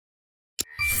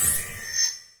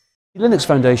The Linux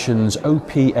Foundation's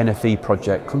OPNFV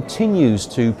project continues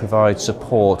to provide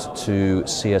support to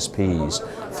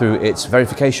CSPs through its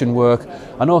verification work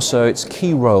and also its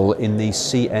key role in the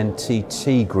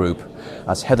CNTT group,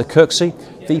 as Heather Kirksey,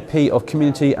 VP of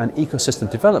Community and Ecosystem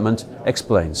Development,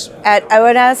 explains. At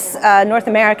ONS North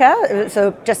America,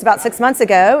 so just about 6 months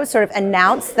ago, sort of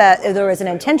announced that there was an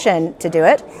intention to do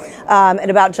it. In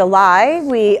about July,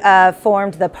 we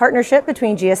formed the partnership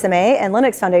between GSMA and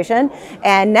Linux Foundation,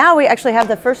 and now we actually have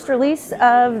the first release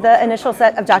of the initial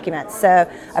set of documents. So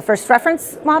a first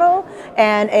reference model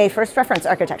and a first reference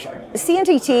architecture.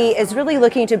 CNTT is really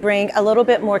looking to bring a little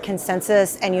bit more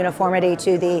consensus and uniformity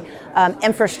to the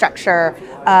infrastructure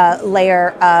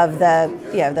layer of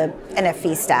the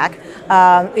NFV stack.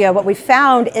 What we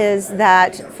found is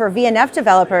that for VNF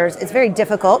developers, it's very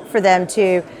difficult for them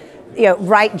to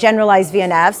write generalized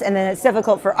VNFs, and then it's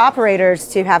difficult for operators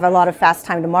to have a lot of fast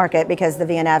time to market because the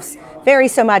VNFs vary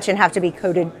so much and have to be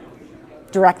coded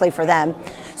directly for them.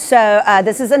 So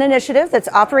this is an initiative that's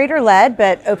operator-led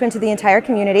but open to the entire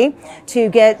community to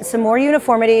get some more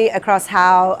uniformity across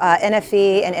how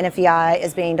NFV and NFVi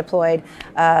is being deployed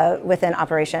within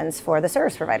operations for the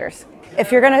service providers.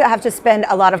 If you're going to have to spend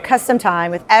a lot of custom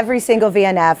time with every single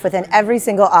VNF within every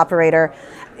single operator,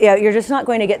 you're just not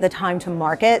going to get the time to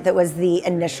market that was the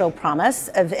initial promise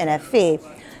of NFV.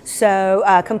 So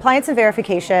compliance and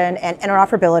verification and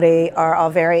interoperability are all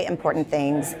very important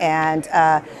things, and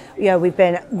we've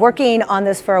been working on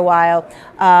this for a while.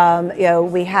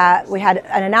 We had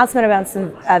an announcement about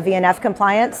some VNF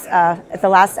compliance at the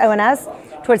last ONS.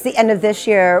 Towards the end of this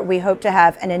year, we hope to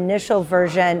have an initial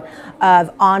version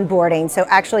of onboarding, so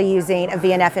actually using a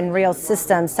VNF in real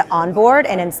systems to onboard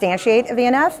and instantiate a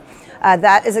VNF.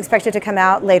 That is expected to come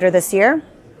out later this year.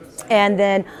 And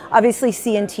then obviously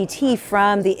CNTT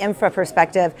from the infra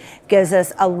perspective gives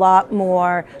us a lot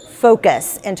more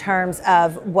focus in terms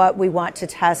of what we want to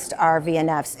test our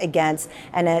VNFs against,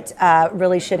 and it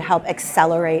really should help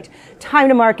accelerate time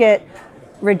to market,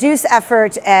 reduce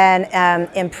effort, and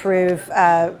improve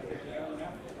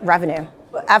revenue.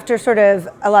 After sort of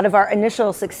a lot of our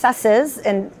initial successes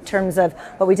in terms of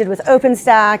what we did with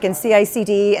OpenStack and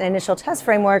CI/CD and initial test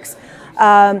frameworks,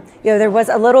 there was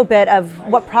a little bit of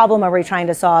what problem are we trying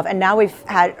to solve, and now we've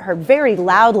heard very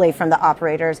loudly from the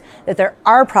operators that there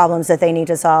are problems that they need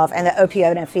to solve, and that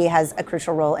OPNFV has a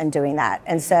crucial role in doing that.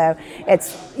 And so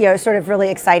it's sort of really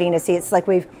exciting to see. It's like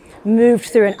we've moved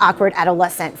through an awkward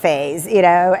adolescent phase,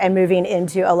 and moving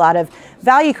into a lot of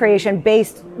value creation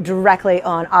based directly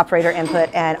on operator input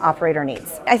and operator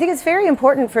needs. I think it's very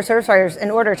important for service providers, in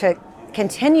order to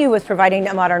continue with providing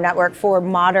a modern network for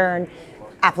modern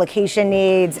application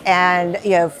needs and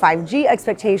 5G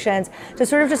expectations, to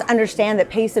sort of just understand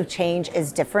that pace of change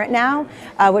is different now,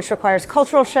 which requires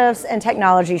cultural shifts and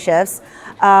technology shifts,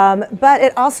 but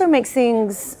it also makes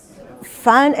things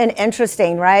fun and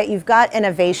interesting, right? You've got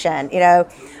innovation.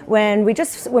 When we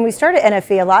started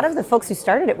NFV, a lot of the folks who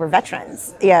started it were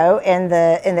veterans, in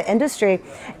the industry,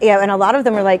 and a lot of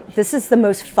them were like, "This is the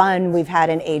most fun we've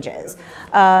had in ages."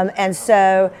 And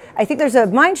so I think there's a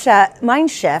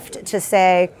mind shift to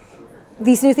say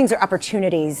these new things are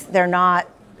opportunities. They're not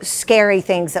scary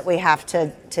things that we have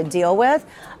to deal with,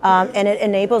 and it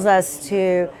enables us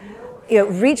to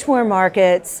reach more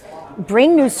markets,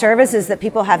 bring new services that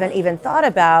people haven't even thought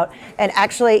about, and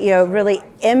actually really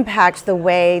impact the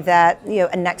way that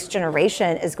a next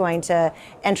generation is going to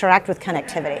interact with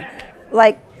connectivity.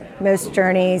 Like most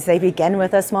journeys, they begin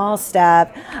with a small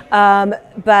step,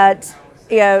 but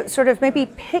sort of maybe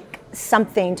pick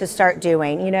something to start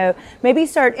doing. Maybe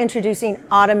start introducing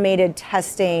automated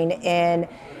testing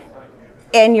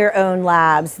in your own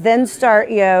labs. Then start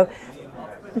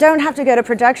don't have to go to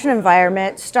production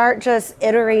environment, start just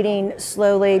iterating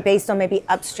slowly based on maybe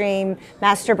upstream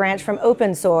master branch from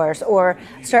open source, or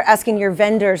start asking your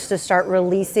vendors to start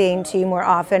releasing to you more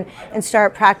often and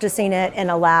start practicing it in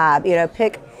a lab.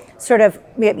 Pick sort of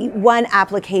maybe one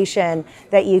application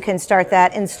that you can start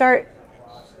that, and start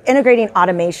integrating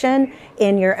automation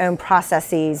in your own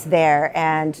processes there,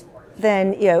 and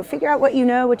then figure out what you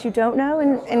know, what you don't know,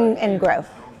 and grow.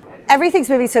 Everything's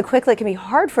moving so quickly, it can be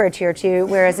hard for a tier 2,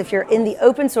 whereas if you're in the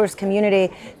open source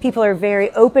community, people are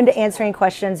very open to answering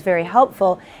questions, very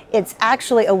helpful. It's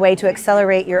actually a way to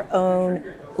accelerate your own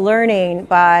learning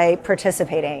by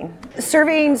participating.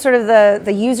 Serving sort of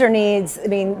the user needs,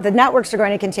 the networks are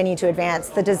going to continue to advance.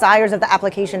 The desires of the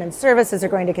application and services are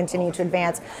going to continue to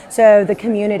advance. So the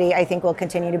community, I think, will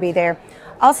continue to be there.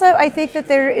 Also, I think that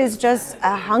there is just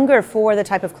a hunger for the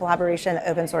type of collaboration that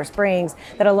open source brings,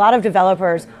 that a lot of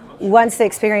developers, once they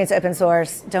experience open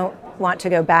source, don't want to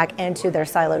go back into their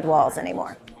siloed walls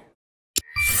anymore.